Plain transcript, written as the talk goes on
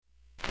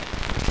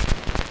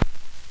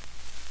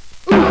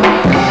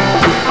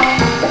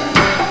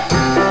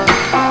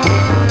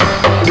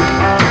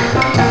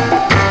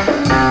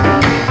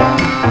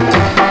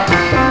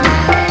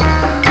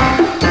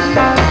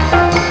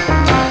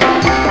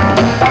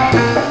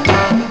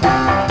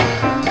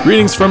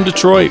Greetings from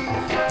Detroit.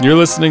 You're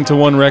listening to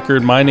One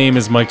Record. My name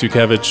is Mike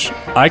Dukevich.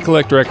 I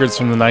collect records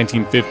from the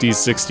 1950s,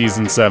 60s,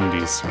 and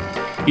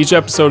 70s. Each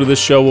episode of this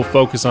show will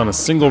focus on a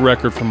single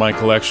record from my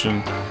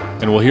collection,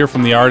 and we'll hear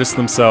from the artists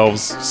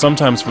themselves,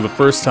 sometimes for the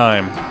first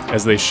time,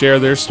 as they share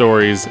their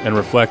stories and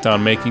reflect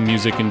on making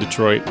music in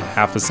Detroit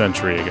half a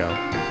century ago.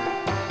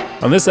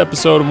 On this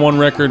episode of One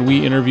Record,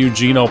 we interview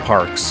Gino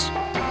Parks.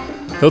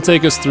 He'll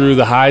take us through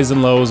the highs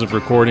and lows of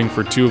recording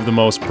for two of the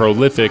most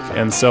prolific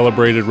and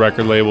celebrated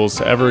record labels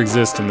to ever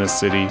exist in this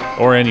city,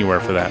 or anywhere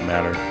for that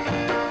matter,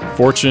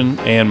 Fortune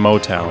and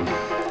Motown.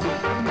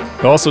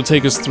 He'll also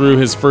take us through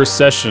his first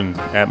session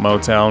at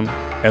Motown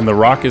and the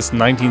raucous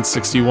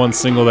 1961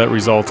 single that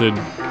resulted,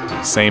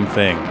 Same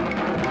Thing.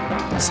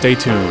 Stay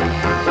tuned.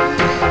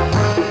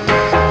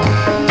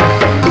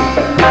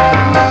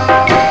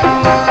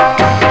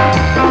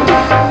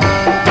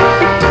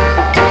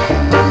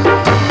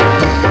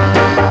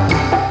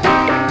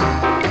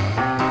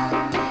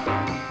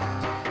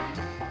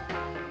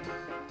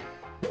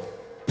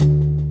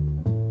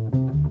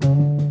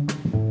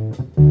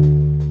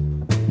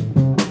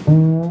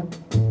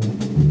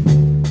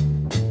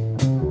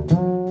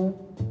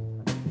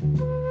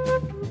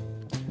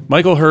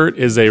 Michael Hurt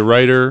is a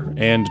writer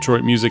and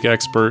Detroit music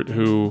expert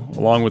who,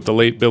 along with the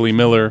late Billy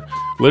Miller,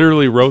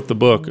 literally wrote the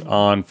book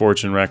on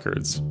Fortune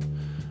Records.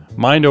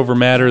 Mind Over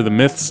Matter, The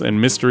Myths and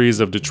Mysteries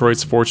of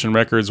Detroit's Fortune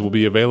Records will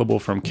be available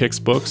from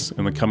Kix Books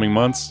in the coming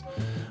months.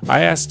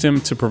 I asked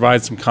him to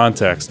provide some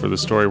context for the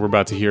story we're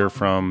about to hear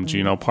from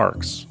Gino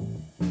Parks.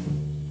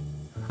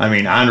 I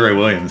mean, Andre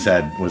Williams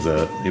was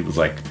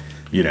like,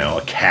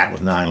 a cat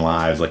with 9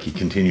 lives. Like, he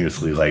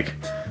continuously,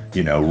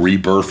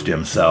 rebirthed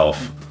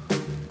himself.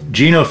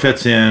 Gino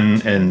fits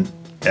in and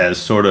as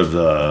sort of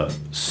the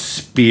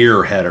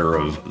spearheader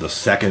of the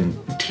second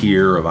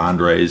tier of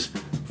Andre's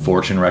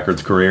Fortune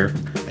Records career,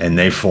 and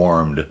they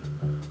formed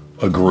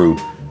a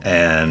group,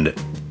 and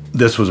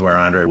this was where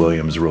Andre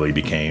Williams really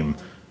became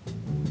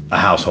a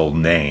household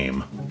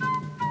name,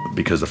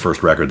 because the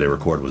first record they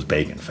recorded was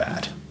Bacon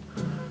Fat,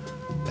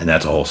 and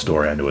that's a whole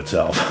story unto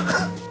itself.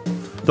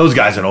 Those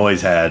guys had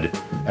always had,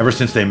 ever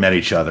since they met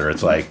each other,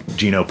 it's like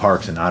Gino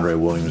Parks and Andre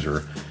Williams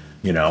were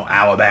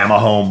Alabama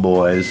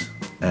homeboys,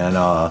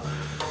 and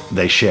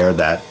they shared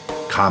that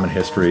common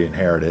history and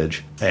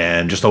heritage,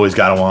 and just always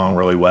got along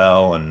really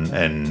well,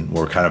 and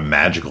were kind of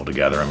magical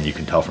together. I mean, you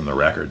can tell from the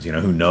records.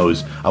 Who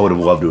knows? I would have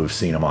loved to have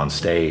seen him on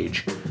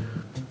stage.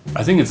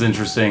 I think it's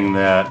interesting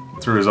that,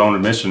 through his own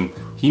admission,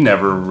 he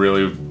never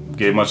really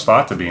gave much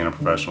thought to being a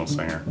professional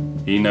singer.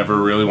 He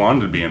never really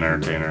wanted to be an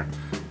entertainer.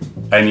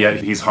 And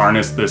yet he's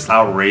harnessed this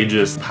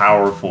outrageous,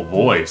 powerful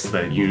voice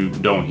that you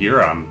don't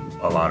hear on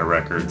a lot of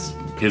records.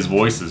 His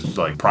voice is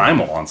like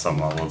primal on some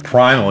level.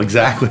 Primal,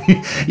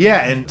 exactly.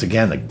 Yeah, and it's,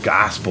 again, the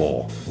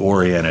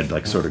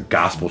gospel-oriented, sort of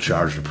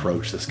gospel-charged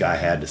approach this guy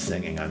had to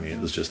singing. I mean, it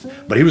was just,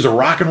 but he was a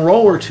rock and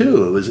roller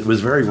too. It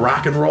was very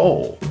rock and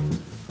roll,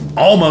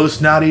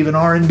 almost not even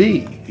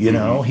R&B.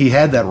 He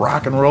had that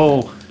rock and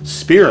roll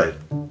spirit,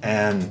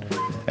 and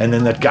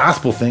then that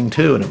gospel thing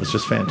too, and it was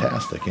just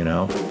fantastic.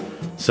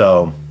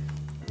 So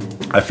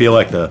I feel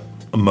like the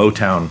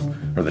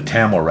Motown or the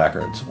Tamla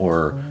Records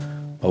or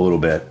a little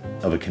bit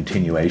of a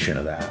continuation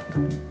of that.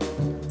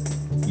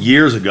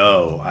 Years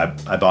ago,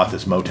 I bought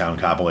this Motown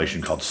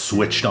compilation called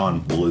Switched on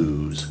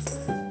Blues.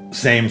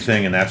 Same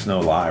Thing and That's No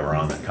Lie were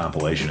on that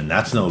compilation, and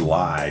That's No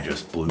Lie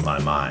just blew my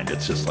mind.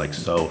 It's just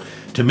so,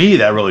 to me,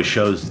 that really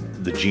shows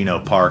the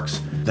Gino Parks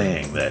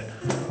thing that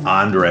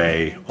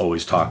Andre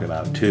always talked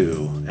about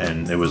too,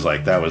 and it was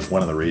that was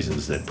one of the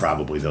reasons that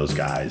probably those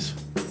guys,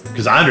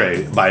 because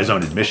Andre, by his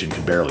own admission,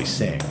 could barely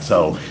sing.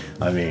 So,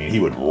 I mean, he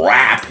would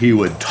rap, he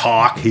would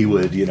talk, he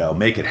would,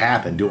 make it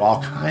happen, do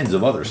all kinds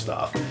of other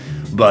stuff.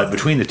 But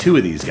between the two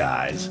of these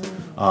guys,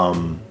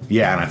 and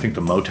I think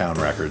the Motown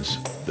records,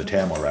 the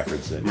Tamla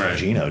records that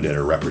Gino did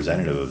are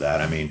representative of that.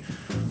 I mean,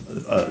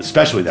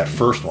 especially that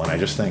first one, I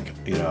just think,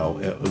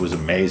 it was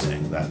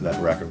amazing,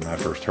 that record when I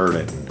first heard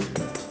it.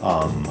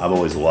 And, I've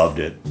always loved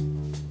it.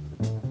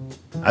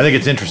 I think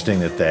it's interesting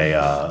that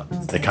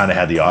they kind of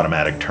had the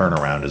automatic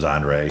turnaround, as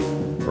Andre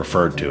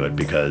referred to it,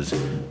 because,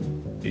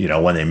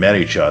 when they met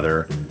each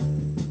other,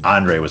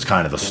 Andre was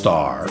kind of the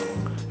star,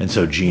 and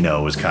so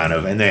Gino was kind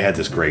of, and they had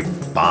this great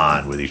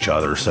bond with each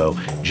other, so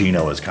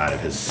Gino was kind of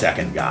his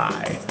second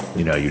guy.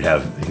 He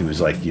was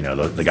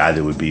the guy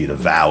that would be the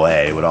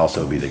valet, would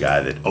also be the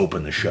guy that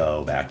opened the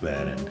show back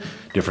then, and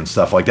different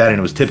stuff like that, and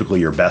it was typically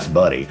your best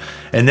buddy.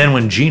 And then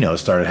when Gino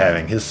started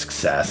having his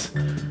success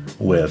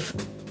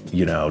with,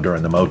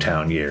 during the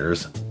Motown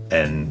years,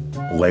 and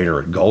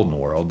later at Golden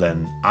World,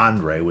 then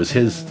Andre was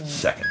his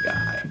second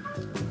guy.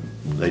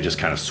 They just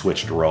kind of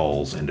switched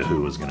roles into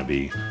who was going to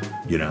be,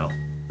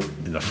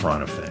 in the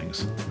front of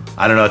things.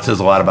 I don't know, it says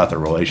a lot about their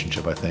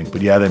relationship, I think.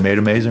 But yeah, they made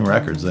amazing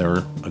records. They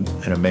were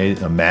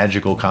a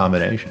magical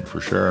combination, for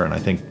sure. And I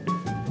think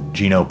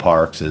Gino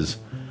Parks is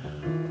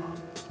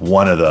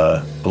one of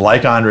the,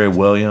 like Andre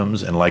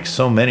Williams and like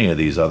so many of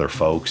these other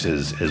folks,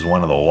 is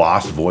one of the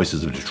lost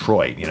voices of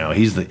Detroit.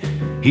 He's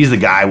the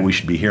guy we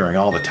should be hearing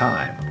all the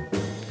time.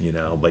 you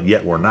know, but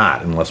yet we're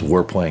not unless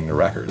we're playing the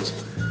records.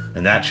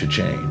 And that should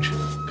change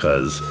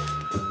because,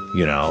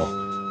 you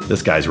know,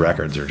 this guy's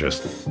records are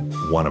just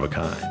one of a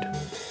kind.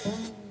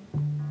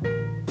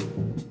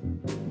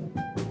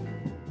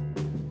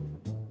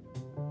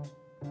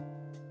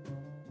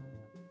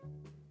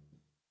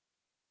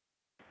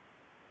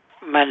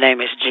 My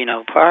name is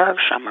Gino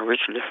Parks. I'm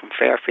originally from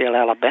Fairfield,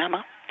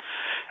 Alabama.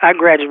 I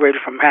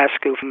graduated from high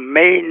school in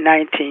May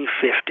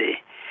 1950.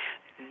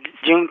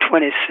 June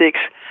 26,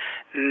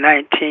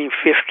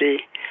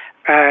 1950,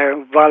 I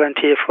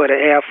volunteered for the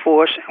Air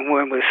Force and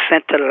was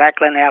sent to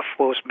Lackland Air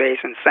Force Base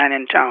in San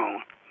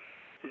Antonio.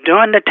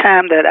 During the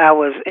time that I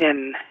was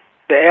in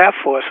the Air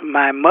Force,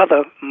 my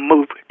mother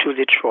moved to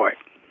Detroit.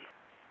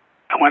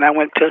 When I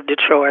went to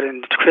Detroit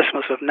in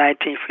Christmas of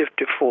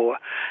 1954,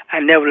 I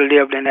never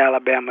lived in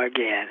Alabama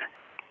again.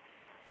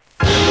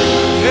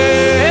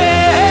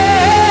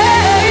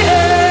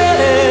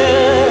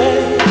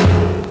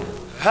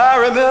 I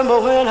remember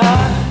when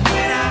I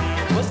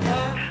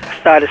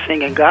started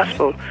singing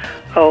gospel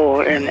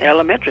in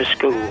elementary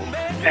school,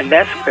 and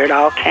that's where it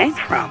all came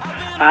from.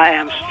 I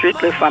am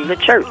strictly from the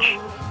church,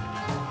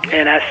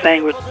 and I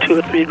sang with 2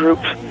 or 3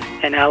 groups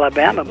in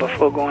Alabama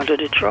before going to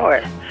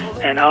Detroit.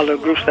 And all the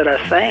groups that I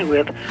sang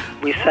with,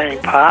 we sang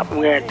pop,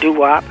 we had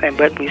doo-wop,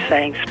 but we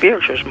sang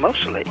spirituals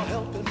mostly.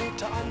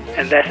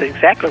 And that's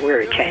exactly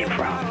where it came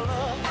from.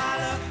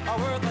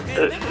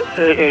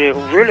 It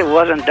really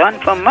wasn't done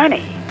for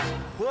money.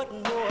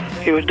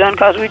 It was done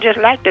because we just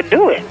liked to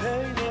do it.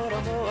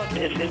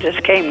 It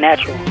just came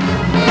natural.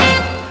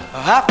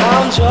 I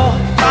found joy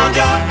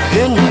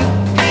in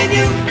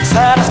you,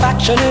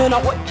 satisfaction in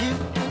what you.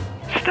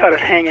 Started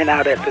hanging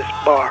out at this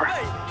bar.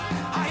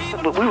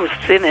 But we were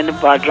sitting in the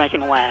bar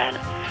drinking wine.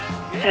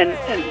 And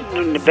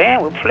when the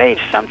band would play,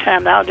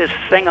 sometimes I'll just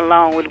sing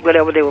along with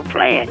whatever they were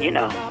playing, you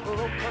know.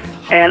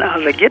 And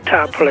the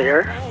guitar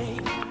player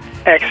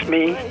asked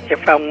me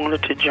if I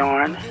wanted to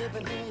join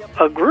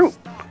a group.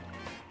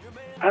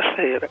 I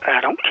said, I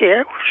don't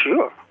care,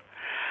 sure.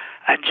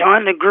 I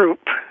joined the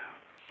group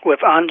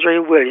with Andre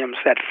Williams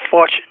at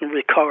Fortune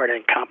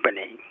Recording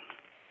Company.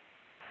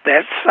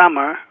 That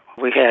summer,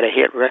 we had a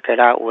hit record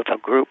out with a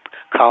group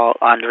called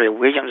Andre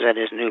Williams and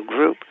his new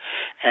group,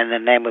 and the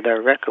name of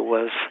their record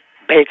was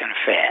Bacon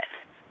Fat.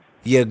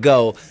 You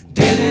go,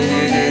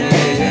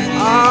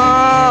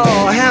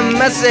 oh, have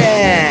mercy.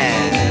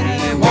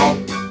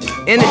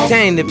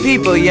 Entertain the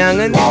people,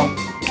 young'un.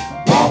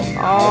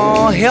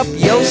 Oh, help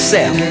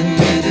yourself.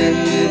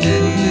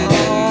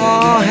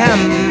 Oh, have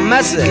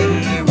mercy.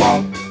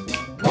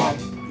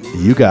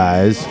 You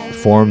guys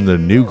formed the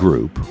new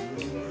group,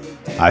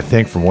 I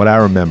think, from what I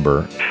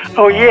remember.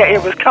 Oh, yeah,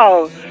 it was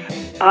called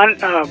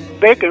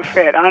Bacon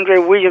Fat, Andre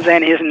Williams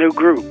and his new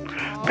group,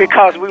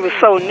 because we were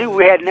so new,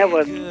 we had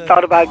never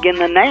thought about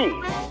getting a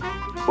name.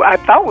 Well, I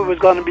thought we was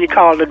going to be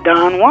called the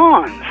Don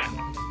Juans.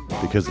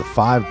 Because the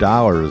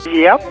 $5...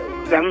 Yep,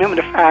 I remember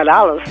the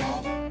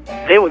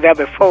 $5. They were there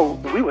before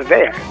we were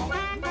there,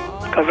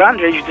 because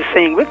Andre used to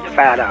sing with the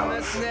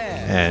 $5.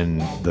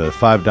 And the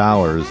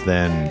 $5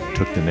 then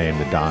took the name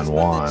the Don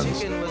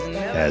Juans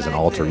as an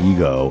alter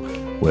ego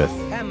with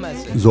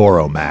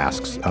Zorro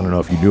masks. I don't know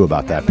if you knew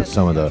about that, but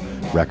some of the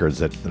records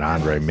that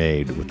Andre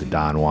made with the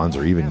Don Juans,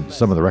 or even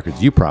some of the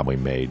records you probably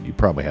made, you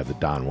probably have the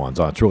Don Juans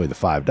on. It's really the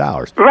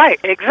 $5. Right,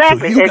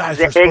 exactly. So you guys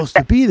are supposed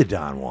to be the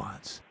Don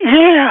Juans.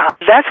 Yeah,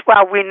 that's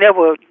why we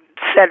never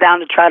sat down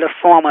to try to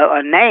form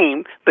a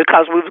name,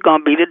 because we was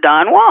going to be the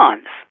Don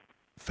Juans.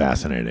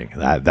 Fascinating.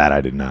 That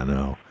I did not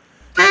know.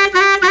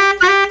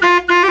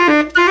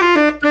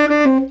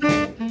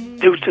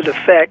 Due to the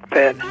fact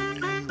that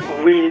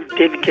we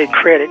didn't get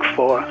credit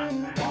for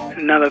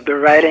none of the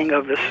writing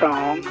of the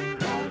song,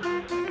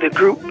 the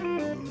group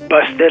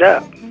busted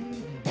up.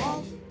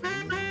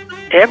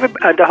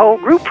 The whole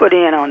group put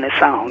in on the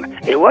song.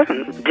 It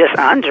wasn't just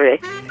Andre,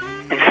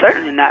 and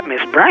certainly not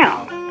Miss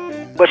Brown.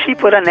 But she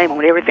put her name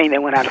on everything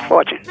that went out of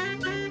Fortune.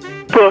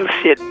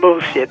 Bullshit,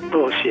 bullshit,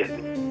 bullshit.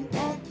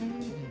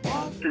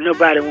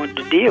 Nobody wanted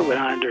to deal with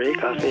Andre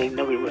because they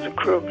knew he was a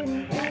crook.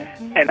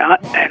 And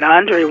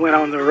Andre went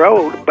on the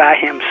road by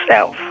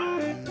himself,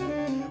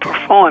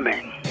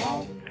 performing.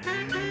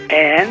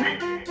 And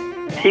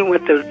he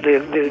went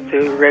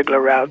the regular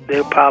route,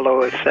 the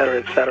Apollo, et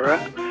cetera,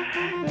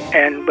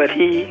 but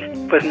he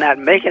was not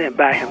making it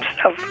by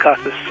himself because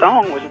the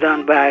song was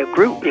done by a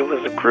group. It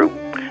was a group.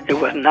 It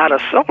was not a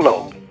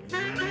solo.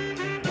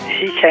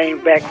 He came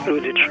back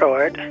through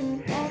Detroit.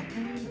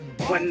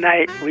 One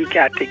night we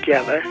got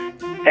together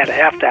at an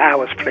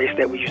after-hours place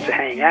that we used to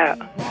hang out,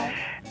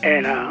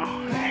 and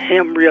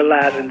him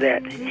realizing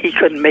that he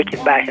couldn't make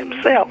it by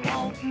himself,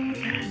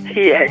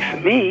 he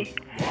asked me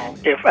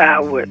if I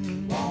would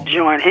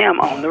join him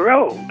on the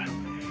road.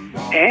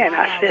 And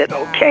I said,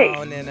 okay.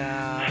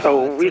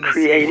 So we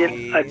created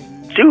a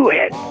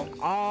duet,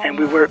 and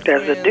we worked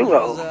as a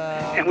duo.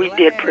 And we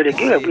did pretty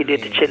good. We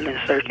did the Chitlin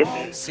Circuit.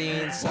 And,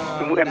 as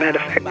a matter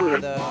of fact, we were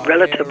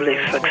relatively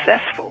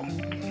successful.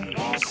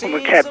 when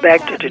we got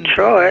back to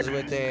Detroit,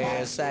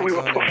 we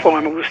were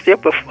performing. We were still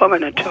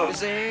performing until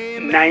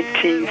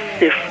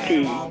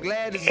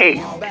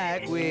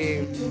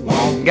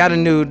 1958. Got a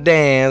new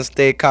dance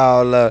they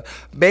call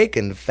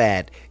bacon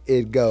fat.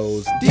 It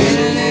goes.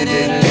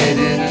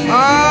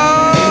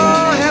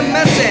 Oh, have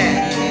mercy.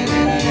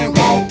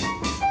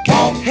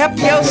 Help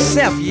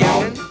yourself,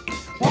 youngin'.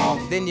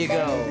 Then you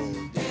go.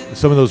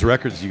 Some of those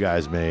records you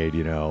guys made,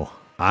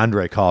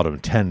 Andre called them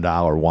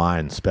 $10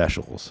 wine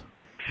specials.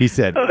 He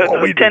said,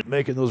 we've been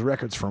making those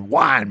records for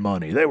wine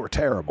money. They were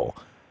terrible.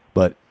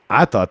 But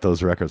I thought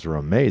those records were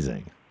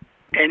amazing.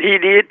 And he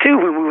did, too,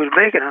 when we was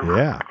making them.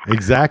 Yeah,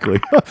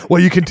 exactly.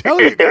 Well, you can tell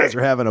you guys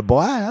are having a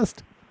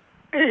blast.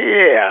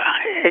 Yeah.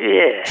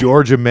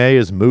 Georgia May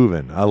is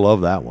moving. I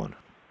love that one.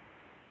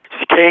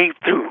 She came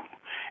through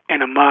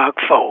in a Mark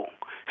IV.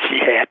 She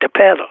had the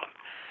pedal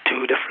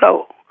to the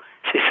floor.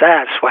 She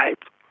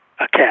sideswiped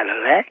a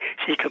Cadillac.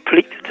 She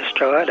completely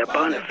destroyed a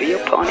Bonneville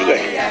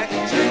Pontiac.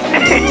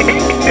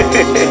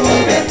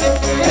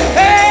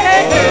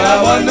 Hey, I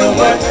wonder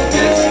what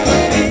this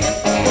could be.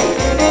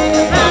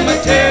 I'm a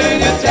telling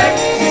you, Jack,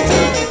 she's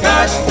too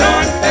gosh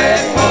darn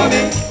fast for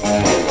me.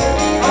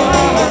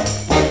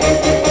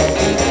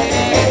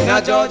 Now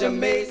Georgia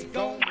May's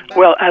gone.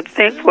 Well, I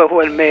think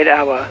what made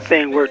our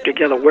thing working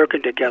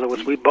together,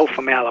 was we both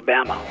from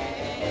Alabama.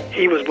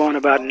 He was born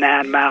about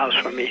 9 miles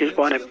from me. He was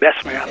born in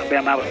Bessemer,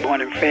 Alabama. I was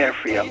born in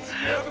Fairfield.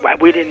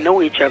 But we didn't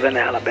know each other in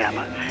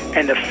Alabama.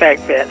 And the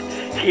fact that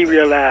he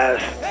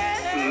realized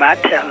my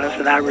talents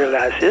and I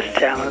realized his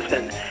talents,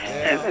 and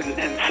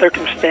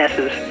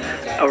circumstances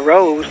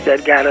arose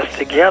that got us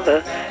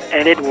together,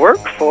 and it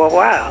worked for a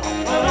while.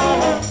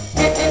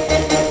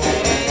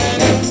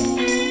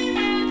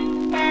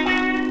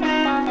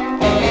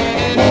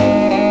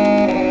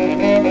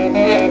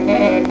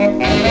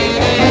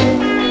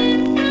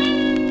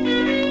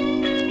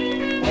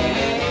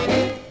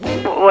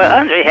 Well,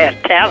 Andre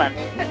had talent.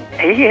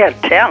 He had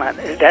talent.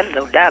 There's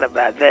no doubt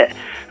about that.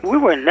 We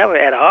were never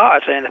at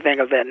odds or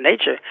anything of that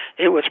nature.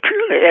 It was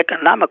purely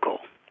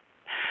economical.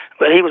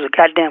 But he was a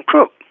goddamn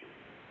crook.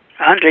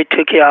 Andre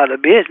took care of the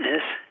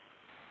business,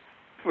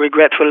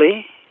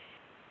 regretfully,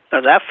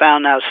 because I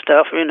found out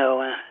stuff, and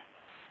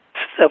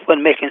stuff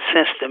wasn't making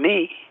sense to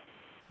me.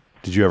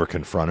 Did you ever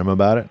confront him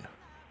about it?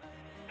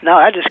 No,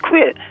 I just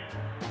quit.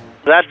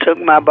 I took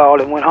my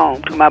ball and went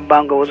home, took my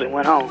bungos and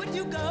went home.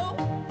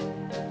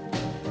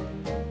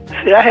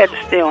 See, I had to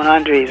stay on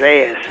Andre's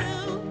ass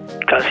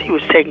because he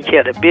was taking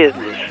care of the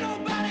business.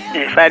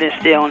 And if I didn't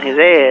stay on his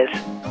ass,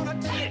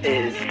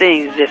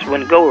 things just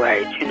wouldn't go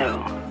right,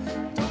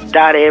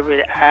 Dot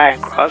every I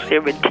and cross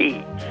every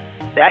T.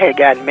 See, I had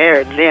gotten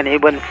married then. He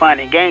wasn't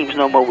finding games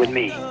no more with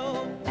me.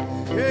 Wow,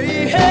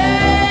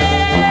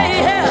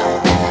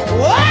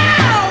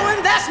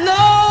 and that's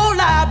no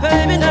lie,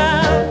 baby,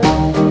 now.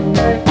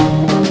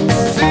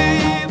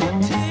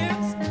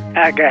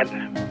 I got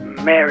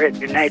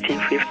married in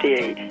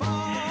 1958.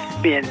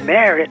 Being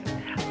married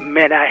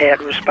meant I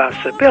had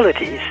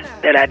responsibilities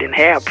that I didn't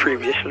have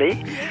previously,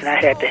 and I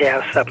had to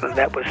have something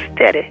that was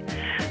steady.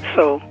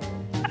 So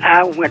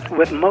I went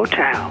with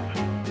Motown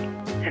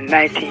in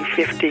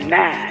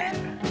 1959.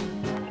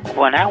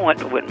 When I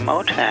went with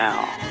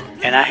Motown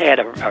and I had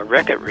a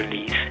record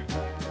release,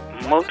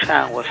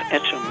 Motown was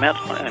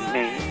instrumental in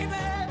me.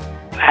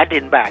 I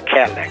didn't buy a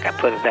Cadillac, I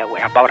put it that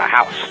way. I bought a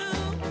house.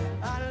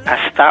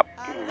 I stopped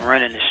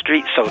running the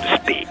street, so to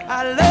speak.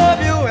 I love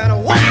you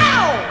and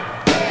wow!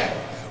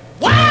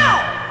 Wow!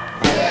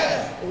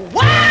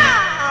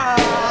 Wow!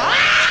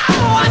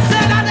 I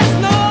said that there's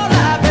no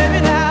lie,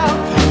 baby, now.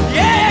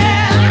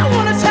 Yeah, I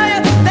want to tell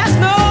you that's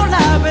no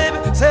lie, baby.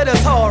 Said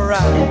it's all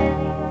right.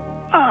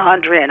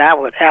 Andre and I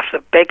were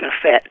after Bacon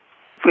Fat.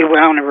 We were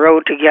on the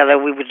road together.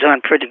 We were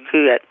doing pretty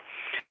good.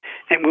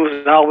 And we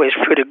was always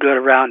pretty good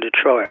around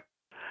Detroit.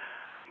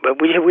 But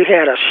we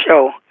had a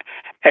show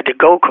at the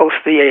Gold Coast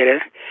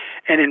Theater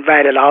and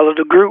invited all of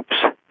the groups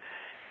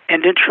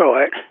in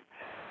Detroit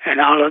and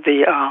all of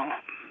the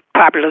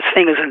popular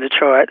singers in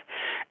Detroit,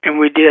 and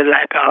we did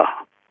like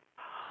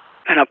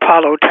an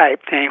Apollo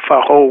type thing for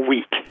a whole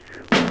week.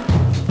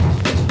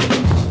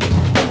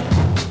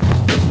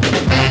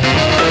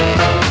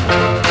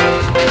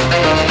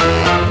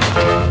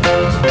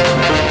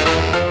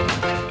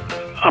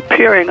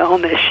 Appearing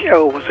on this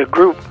show was a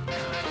group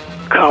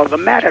called the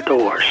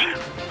Matadors,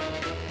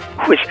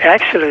 which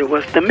actually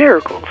was the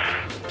Miracles.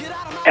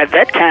 At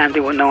that time, they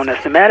were known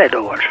as the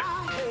Matadors.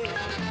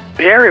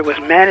 Barry was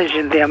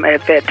managing them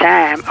at that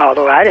time,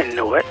 although I didn't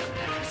know it.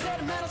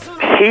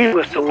 He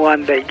was the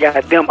one that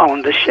got them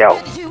on the show.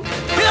 Feel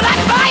like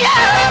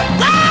fire,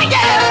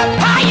 fire,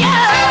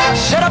 fire.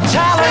 Shut up,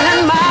 child,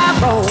 in my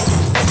bones.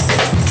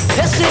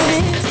 Yes,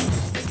 it is.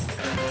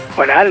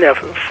 When I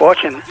left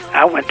Fortune,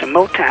 I went to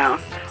Motown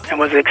and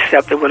was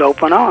accepted with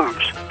open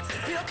arms.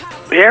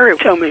 Barry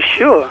told me,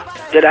 sure,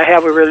 did I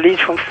have a release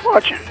from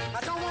Fortune?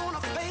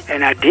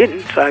 And I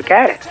didn't, so I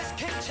got it.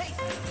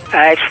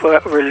 I asked for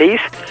a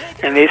release,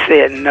 and they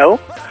said no.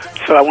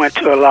 So I went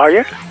to a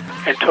lawyer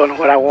and told him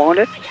what I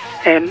wanted,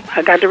 and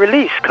I got the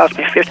release. It cost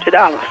me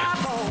 $50.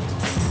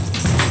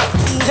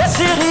 Yes,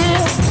 it is.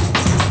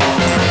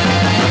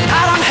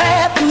 I done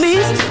had the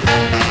measles,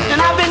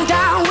 and I've been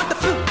down with the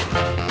flu.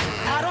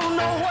 I don't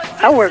know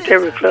what. I worked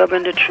every club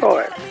in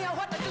Detroit.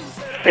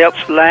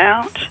 Phelps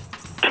Lounge,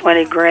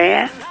 20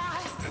 Grand,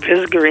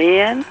 Visitor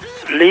Inn,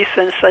 Lee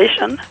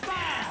Sensation,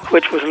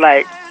 which was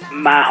like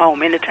my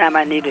home. Anytime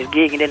I needed a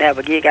gig and didn't have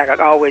a gig, I could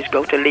always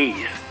go to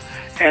Lee's.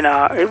 And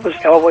it was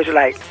always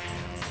like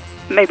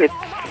maybe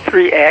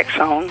 3 acts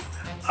on,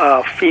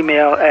 a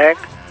female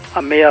act,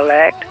 a male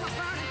act,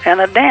 and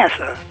a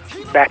dancer.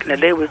 Back in the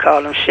day, we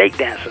called them shake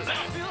dancers.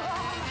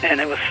 And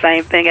it was the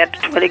same thing at the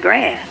 20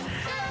 Grand.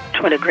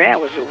 20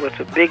 Grand was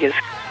the biggest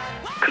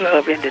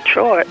club in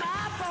Detroit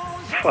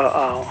for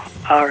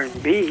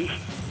R&B.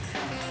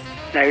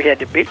 Now you had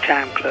the big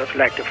time clubs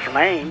like the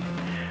Flame,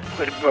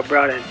 which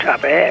brought in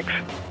top acts.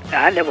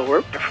 Now, I never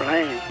worked the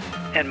Flame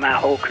in my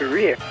whole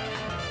career,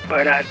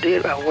 but I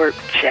worked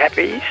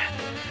Chappie's,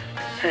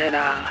 and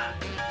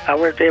I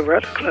worked every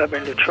other club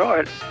in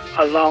Detroit,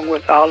 along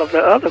with all of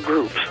the other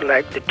groups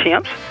like the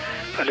Temps.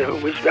 I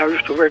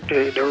used to work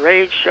the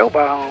Rage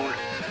Showbar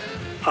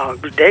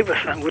on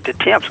Davidson with the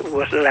Temps.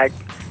 Was like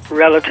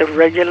relative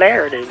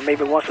regularity,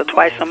 maybe once or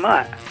twice a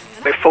month,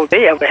 before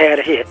they ever had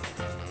a hit.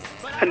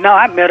 And no,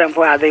 I met them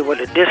while they were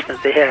at a distance.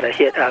 They had a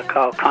hit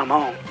called Come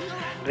Home.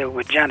 They were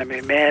with Johnny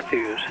B.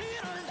 Matthews.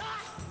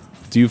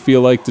 Do you feel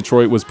like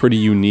Detroit was pretty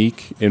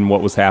unique in what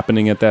was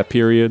happening at that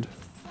period?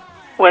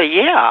 Well,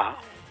 yeah,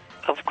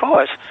 of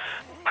course.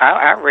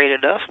 I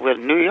rated us with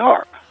New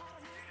York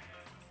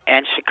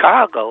and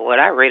Chicago. Well,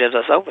 I rated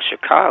us over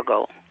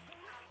Chicago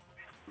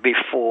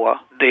before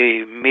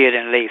the mid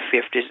and late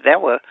 50s. There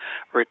were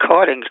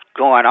recordings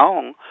going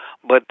on,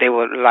 but they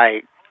were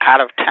like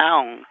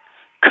out-of-town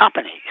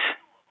companies.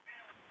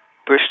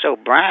 Bristol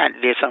Bryant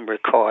did some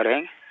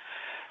recording,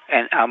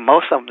 and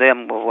most of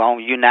them were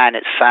on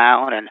United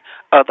Sound and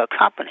other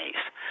companies.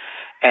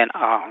 And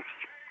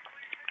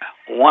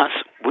once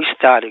we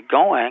started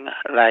going,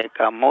 like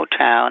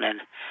Motown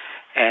and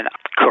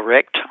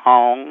Correct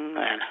Tone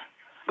and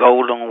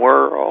Golden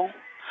World,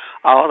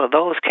 all of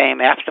those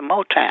came after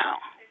Motown.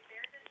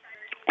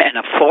 And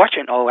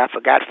Fortune, I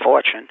forgot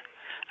Fortune.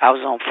 I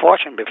was on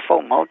Fortune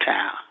before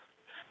Motown.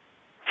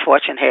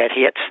 Fortune had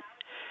hits.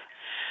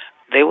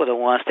 They were the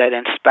ones that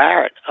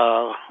inspired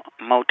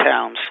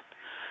Motown's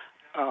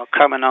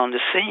coming on the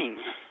scene.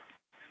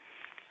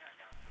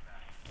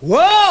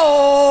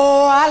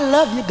 Whoa, I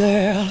love you,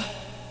 girl,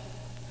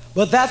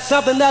 but that's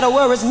something that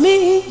worries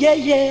me. Yeah.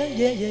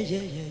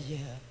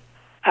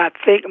 I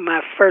think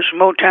my first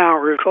Motown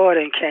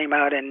recording came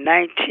out in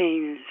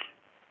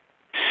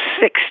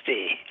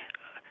 1960,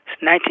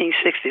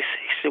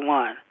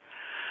 61,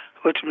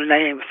 which was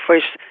named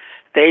first.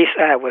 The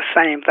A-side was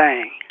Same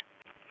Thing.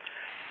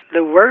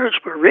 The words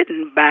were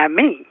written by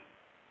me.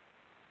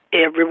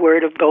 Every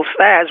word of both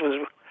sides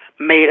was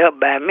made up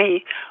by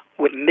me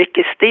with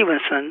Mickey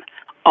Stevenson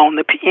on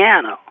the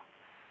piano.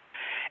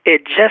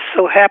 It just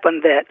so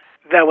happened that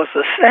there was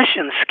a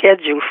session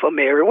scheduled for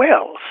Mary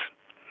Wells,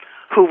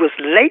 who was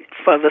late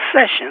for the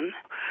session.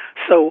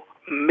 So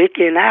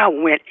Mickey and I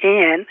went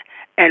in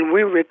and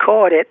we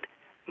recorded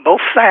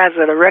both sides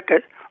of the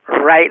record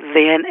right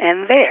then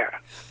and there.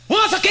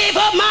 Once I gave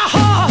up my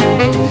heart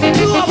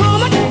to a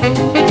woman,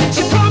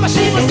 she promised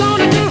she was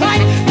gonna do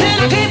right. Then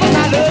I gave up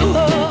my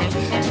love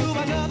to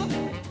another.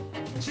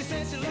 She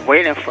said she loved.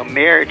 Waiting for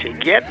Mary to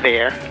get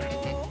there,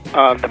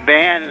 the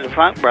band, the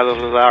Funk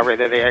Brothers, was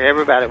already there.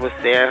 Everybody was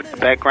there, the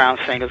background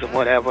singers and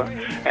whatever.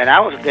 And I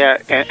was there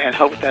in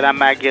hopes that I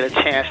might get a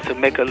chance to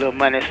make a little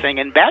money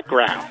singing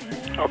background.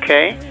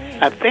 Okay?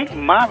 I think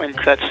Marvin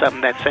cut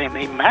something that same.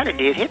 He might have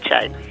did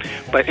Hitchhike.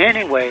 But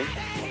anyway,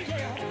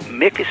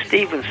 Mickey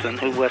Stevenson,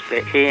 who was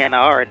the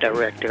A&R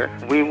director,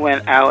 we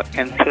went out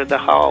into the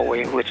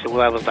hallway, which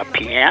was a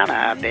piano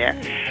out there,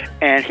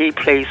 and he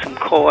played some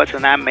chords,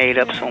 and I made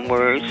up some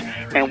words,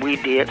 and we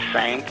did the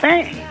same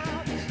thing.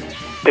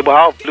 They were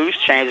all blues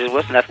changes. It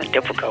was nothing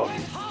difficult.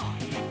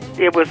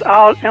 It was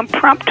all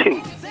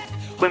impromptu.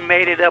 We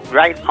made it up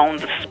right on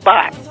the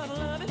spot.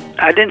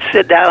 I didn't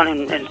sit down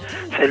and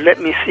say,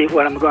 let me see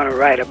what I'm going to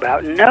write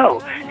about.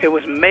 No, it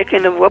was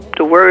making up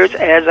the words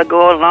as I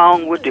go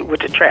along with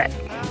the track.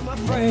 I'm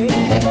afraid.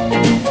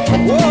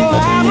 Whoa,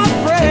 I'm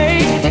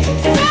afraid.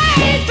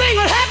 Same thing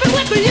will happen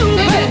with you,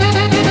 baby.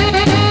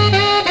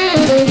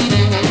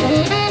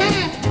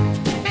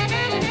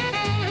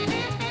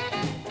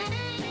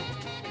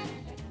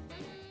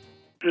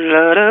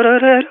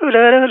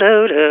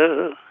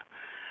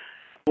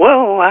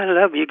 Whoa, I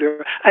love you,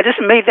 girl. I just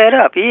made that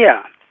up,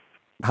 yeah.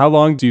 How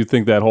long do you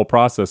think that whole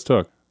process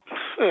took?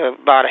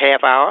 About a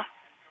half hour.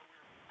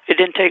 It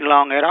didn't take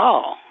long at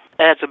all.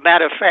 As a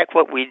matter of fact,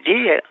 what we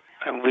did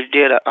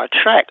a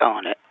track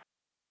on it.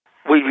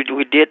 We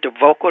did the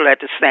vocal at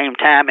the same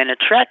time and the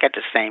track at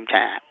the same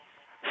time.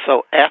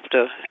 So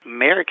after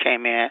Mary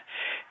came in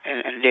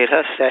and did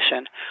her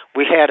session,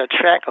 we had a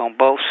track on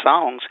both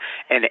songs,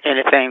 and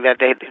anything that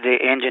the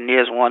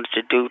engineers wanted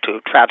to do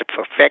to try to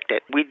perfect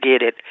it, we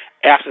did it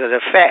after the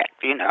fact,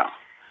 you know.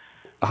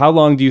 How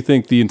long do you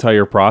think the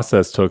entire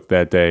process took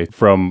that day,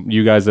 from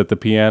you guys at the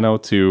piano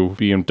to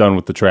being done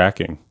with the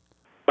tracking?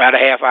 About a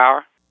half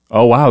hour.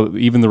 Oh, wow.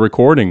 Even the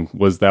recording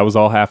was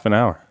all half an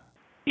hour.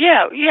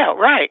 Yeah,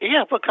 right.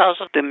 Yeah,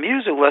 because the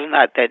music was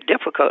not that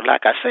difficult.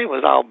 Like I say, it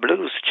was all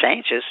blues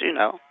changes,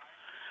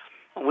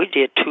 We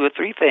did 2 or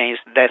 3 things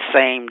that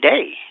same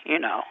day,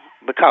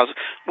 because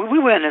we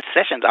were in the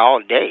sessions all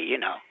day,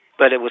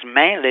 But it was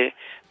mainly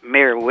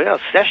Mary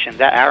Wells' session.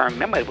 That I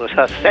remember it was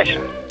her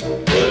session.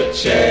 Put a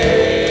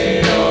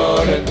chain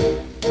on it.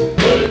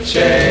 Put a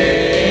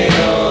chain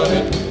on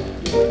it.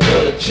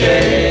 Put a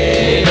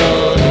chain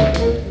on it.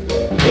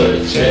 Put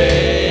a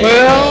chain.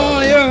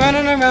 Well, you're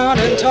running around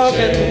and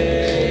talking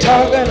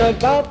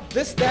about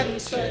this, that,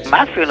 and such.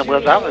 My feeling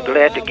was I was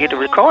glad to get it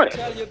recorded.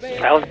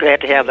 I was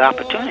glad to have the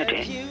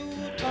opportunity.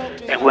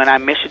 And when I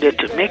mentioned it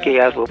to Mickey,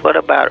 I said, well, what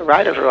about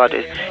writer's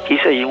royalties? He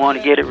said, you want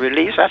to get it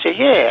released? I said,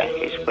 yeah.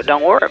 He said, but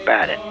don't worry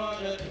about it.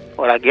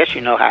 Well, I guess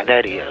you know how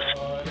that is.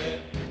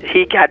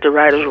 He got the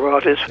writer's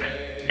royalties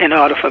in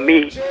order for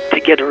me to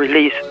get a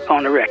release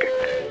on the record.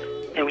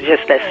 It was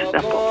just that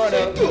simple.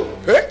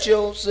 Hurt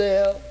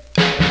yourself.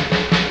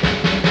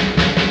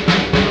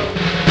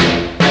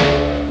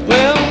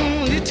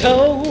 Well, you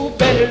told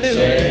Betty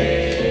Lou,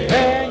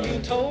 and you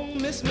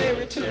told Miss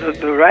Mary too.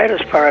 The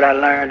writer's part I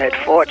learned at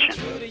Fortune,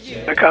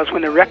 because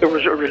when the record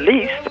was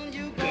released,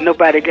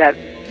 nobody got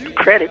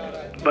credit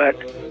but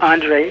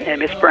Andre and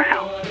Miss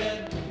Brown.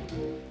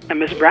 And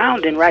Miss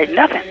Brown didn't write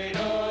nothing.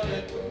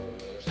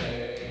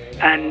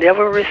 I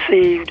never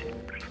received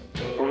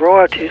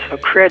royalties or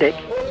credit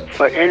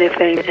for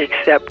anything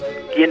except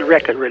getting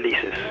record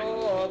releases.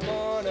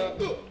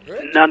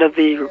 None of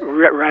the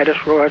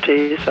writers'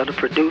 royalties or the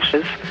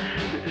producers,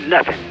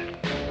 nothing.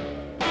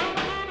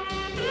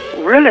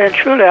 Really and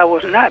truly, I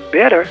was not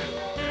bitter.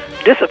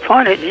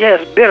 Disappointed,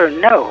 yes. Bitter,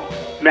 no.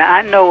 Now,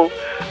 I know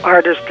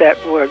artists that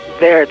were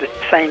there at the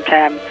same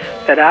time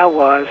that I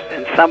was,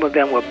 and some of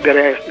them were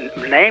bitter.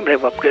 Namely,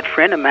 a good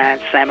friend of mine,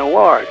 Sammy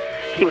Ward.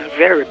 He was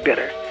very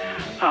bitter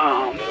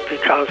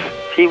because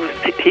he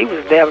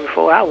was there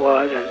before I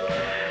was, and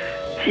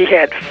he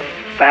had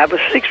 5 or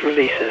 6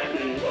 releases,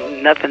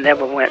 and nothing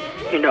ever went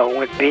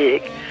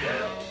big.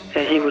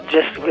 And he was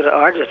just as good an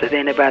artist as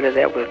anybody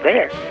that was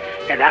there,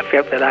 and I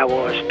felt that I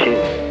was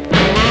too.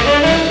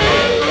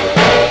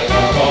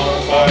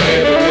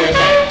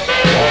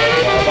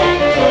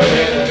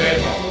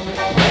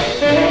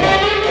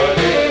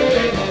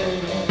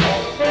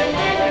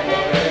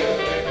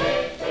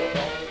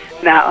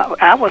 Now,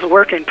 I was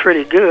working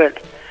pretty good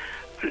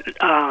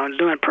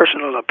doing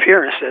personal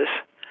appearances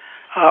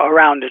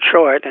around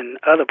Detroit and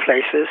other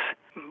places,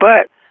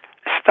 but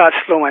start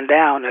slowing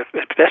down,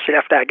 especially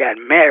after I got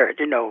married,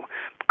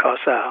 because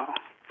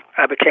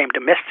I became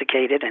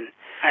domesticated and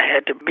I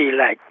had to be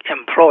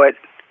employed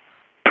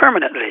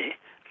permanently.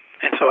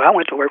 And so I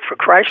went to work for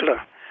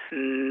Chrysler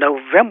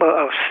November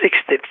of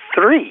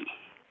 63.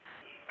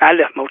 I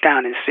left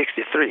Motown in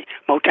 63.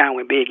 Motown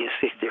went big in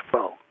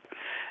 64.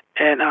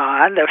 And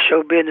I left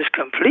show business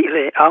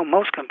completely,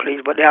 almost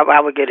completely, but I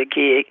would get a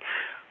gig.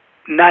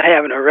 Not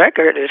having a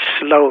record, it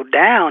slowed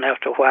down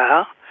after a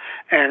while.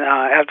 And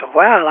after a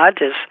while,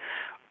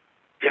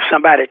 if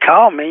somebody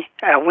called me,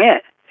 I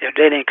went. If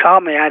they didn't call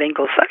me, I didn't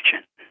go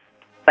searching.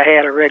 I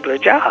had a regular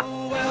job.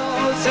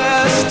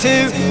 Just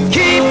to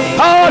keep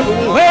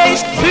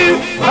always to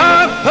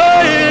our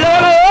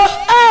love.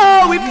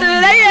 Oh, we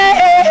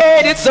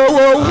played it so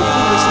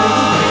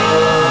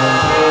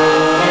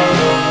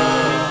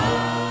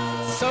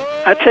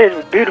I tell you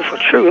the beautiful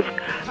truth,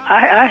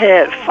 I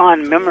had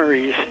fond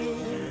memories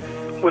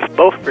with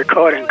both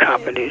recording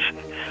companies.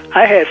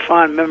 I had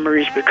fond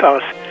memories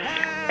because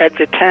at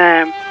the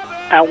time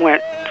I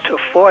went to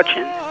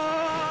Fortune,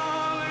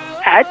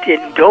 I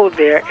didn't go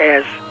there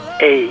as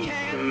a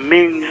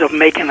means of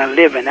making a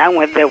living. I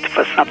went there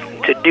for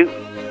something to do.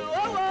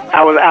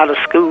 I was out of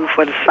school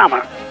for the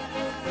summer.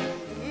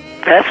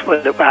 That's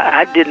what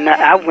I did not.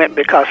 I went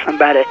because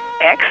somebody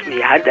asked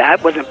me. I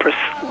wasn't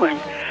pursuing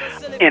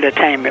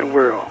entertainment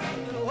world.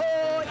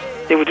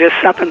 It was just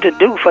something to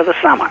do for the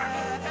summer.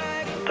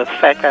 The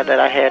fact that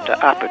I had the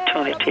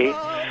opportunity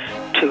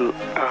to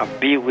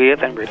be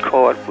with and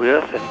record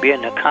with and be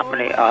in the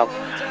company of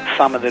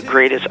some of the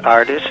greatest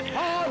artists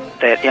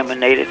that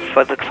emanated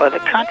for the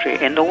country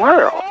in the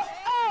world.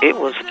 It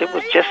was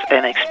just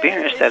an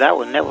experience that I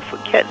will never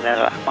forget and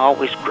that I'm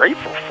always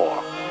grateful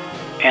for.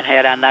 And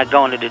had I not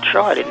gone to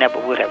Detroit, it never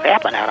would have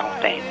happened, I don't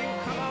think.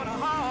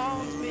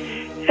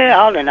 Yeah,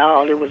 all in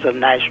all, it was a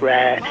nice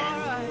ride.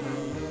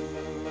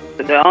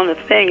 But the only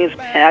thing is,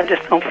 man, I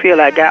just don't feel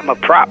I got my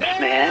props,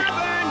 man.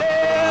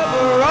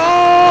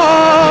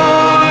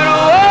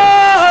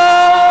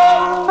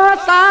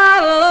 If I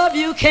love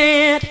you,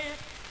 can't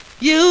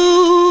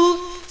you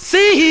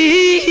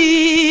see?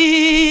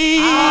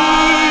 I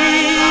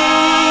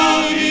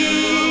love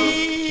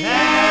you,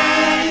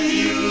 can't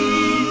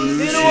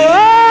you see?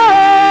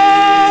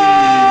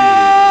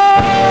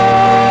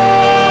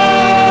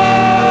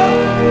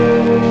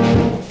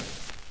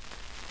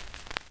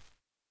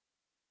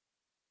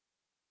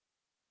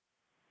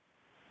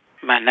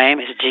 name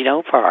is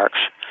Gino Parks.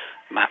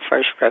 My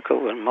first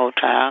record with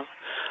Motown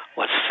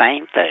was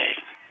Same Thing.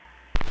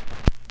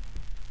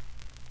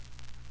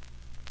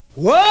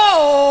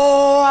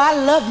 Whoa, I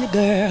love you,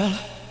 girl.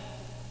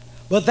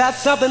 But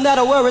that's something that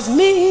worries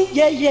me.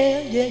 Yeah.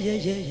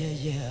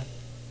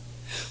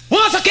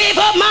 Once I gave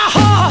up my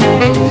heart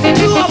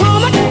to a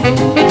woman.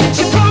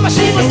 She promised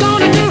she was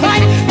gonna do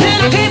right.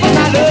 Then I gave up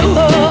my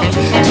love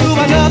to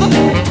another.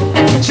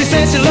 She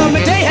said she loved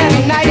me day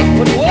and night.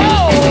 But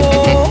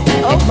whoa,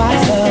 oh my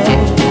soul,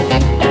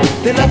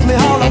 they left me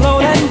all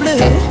alone and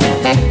blue.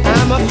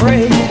 I'm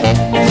afraid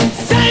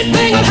same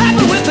thing will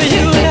happen with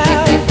you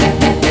now.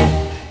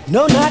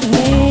 No, not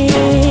me,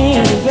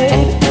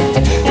 baby.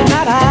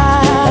 Not I,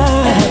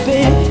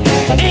 baby.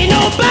 Ain't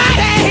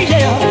nobody,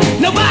 yeah.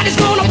 Nobody's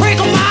gonna break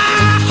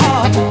my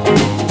heart.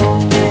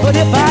 But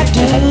if I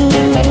do,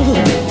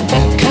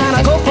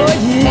 kinda go for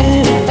you.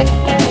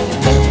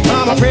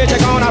 I'm afraid you're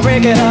gonna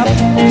break it up.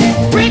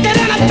 Break it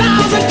in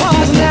 1,000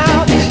 parts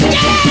now.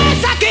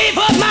 Yes, I gave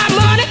up my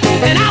money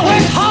and I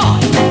worked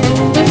hard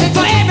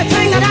for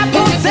everything that I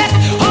possessed.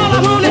 All I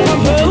wanted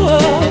from her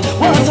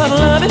was her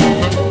loving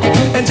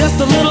and just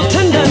a little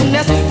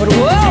tenderness. But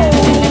whoa,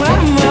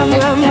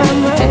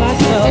 my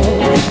soul,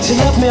 she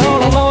left me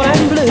all alone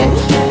and blue.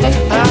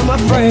 I'm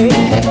afraid,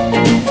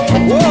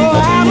 whoa,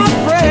 I'm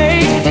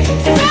afraid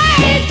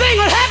same thing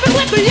will happen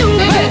with you,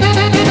 baby.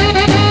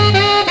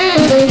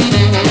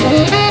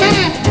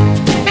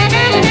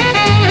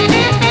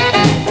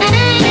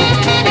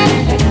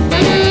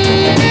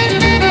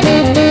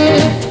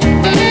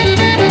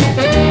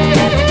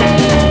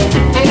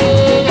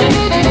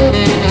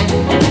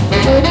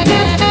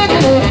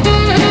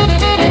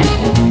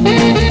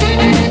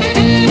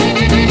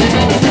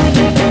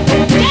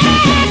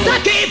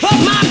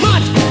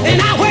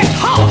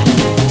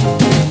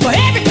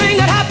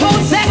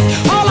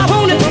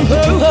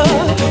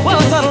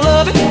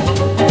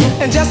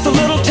 And just a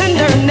little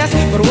tenderness.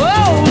 But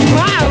whoa,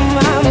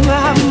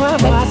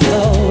 my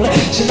soul,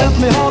 she left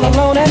me all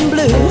alone and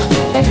blue.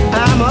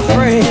 I'm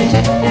afraid,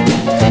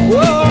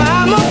 whoa,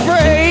 I'm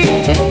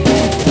afraid,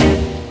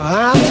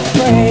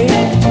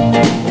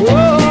 whoa,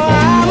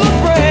 I'm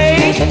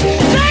afraid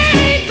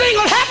same thing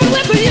will happen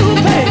with you,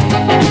 babe.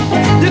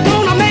 You're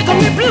gonna make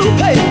me blue,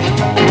 babe.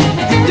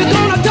 You're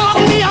gonna dog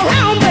me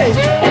around, babe.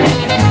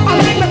 Or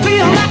make me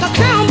feel like a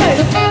clown,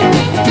 babe.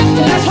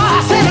 That's why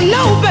I said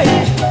no,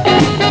 babe.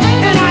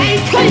 And I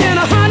ain't playing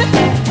a honey.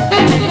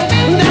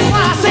 That's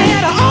why I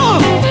said,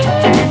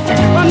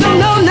 no,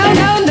 no, no,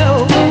 no,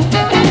 no.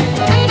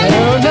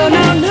 No, no,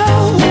 no, no.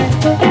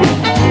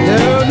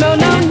 No, no,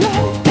 no, no.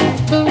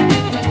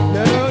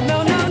 No,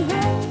 no, no, no.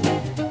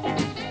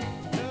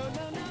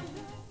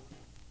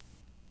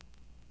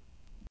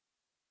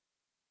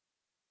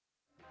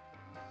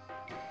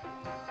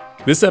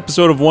 This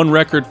episode of One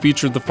Record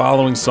featured the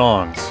following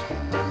songs: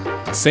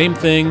 Same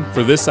Thing,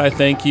 For This I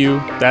Thank You,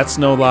 That's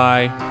No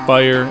Lie,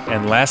 Fire,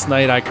 and Last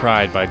Night I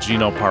Cried by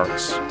Gino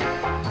Parks.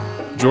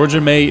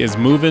 Georgia May is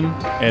Movin'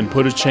 and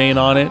Put a Chain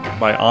on It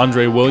by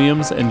Andre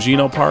Williams and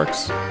Gino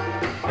Parks.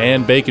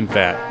 And Bacon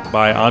Fat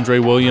by Andre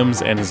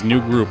Williams and his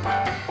new group.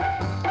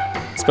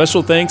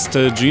 Special thanks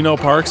to Gino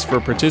Parks for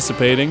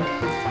participating.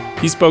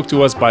 He spoke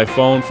to us by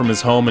phone from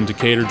his home in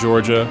Decatur,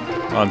 Georgia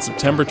on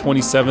September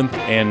 27th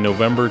and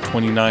November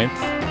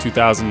 29th,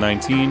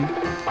 2019.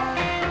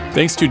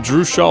 Thanks to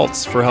Drew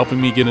Schultz for helping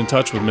me get in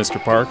touch with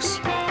Mr. Parks.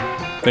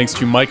 Thanks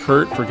to Mike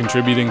Hurt for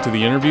contributing to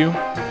the interview.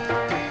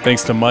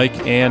 Thanks to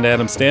Mike and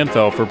Adam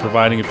Stanfeld for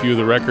providing a few of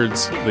the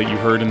records that you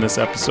heard in this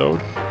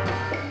episode.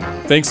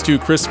 Thanks to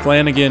Chris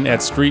Flanagan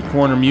at Street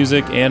Corner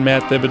Music and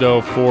Matt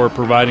Thibodeau for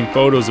providing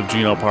photos of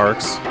Gino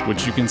Parks,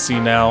 which you can see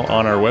now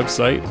on our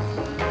website.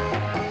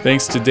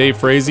 Thanks to Dave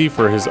Frazee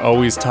for his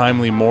always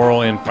timely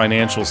moral and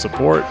financial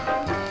support.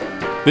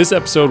 This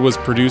episode was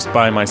produced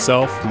by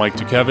myself, Mike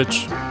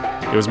Dukevich.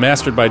 It was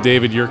mastered by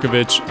David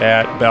Yurkovich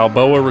at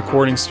Balboa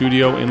Recording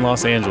Studio in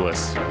Los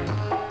Angeles.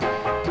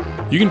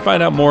 You can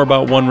find out more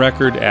about One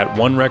Record at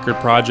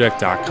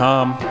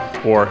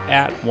onerecordproject.com or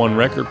at One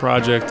Record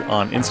Project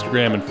on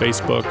Instagram and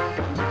Facebook.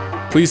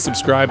 Please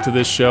subscribe to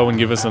this show and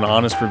give us an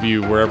honest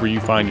review wherever you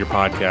find your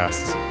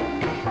podcasts.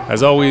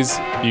 As always,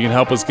 you can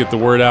help us get the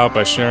word out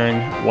by sharing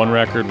One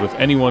Record with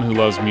anyone who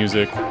loves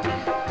music.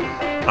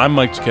 I'm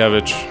Mike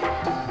Dukevich.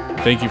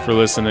 Thank you for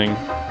listening,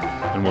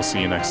 and we'll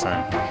see you next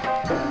time.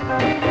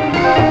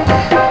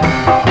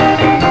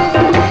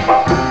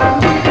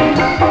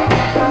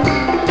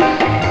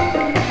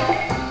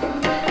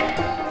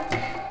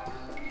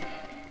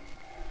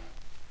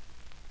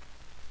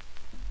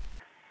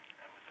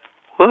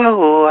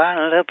 Whoa, I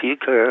love you,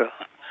 girl.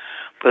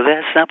 But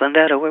that's something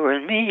that'll worry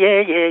me,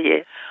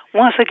 yeah.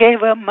 Once I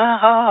gave up my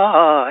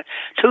heart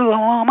to a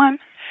woman.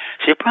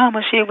 She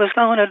promised she was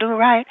gonna do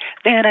right.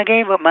 Then I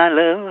gave up my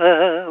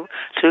love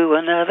to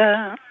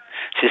another.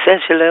 She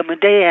said she loved me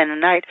day and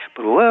night.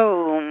 But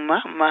whoa, my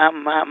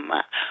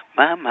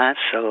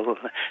soul.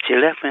 She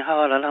left me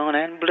all alone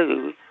and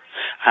blue.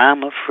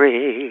 I'm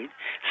afraid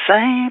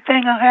same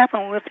thing will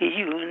happen with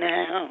you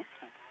now.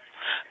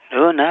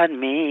 No, not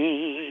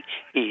me.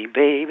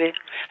 baby.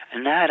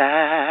 Not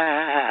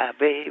I,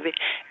 baby.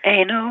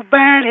 Ain't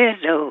nobody,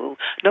 no.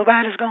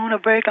 Nobody's gonna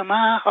break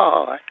my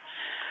heart.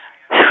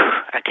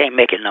 I can't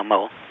make it no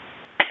more.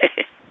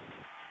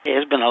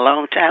 It's been a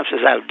long time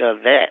since I've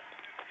done that.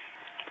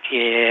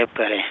 Yeah,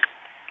 buddy.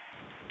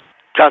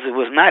 Because it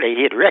was not a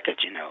hit record,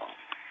 you know.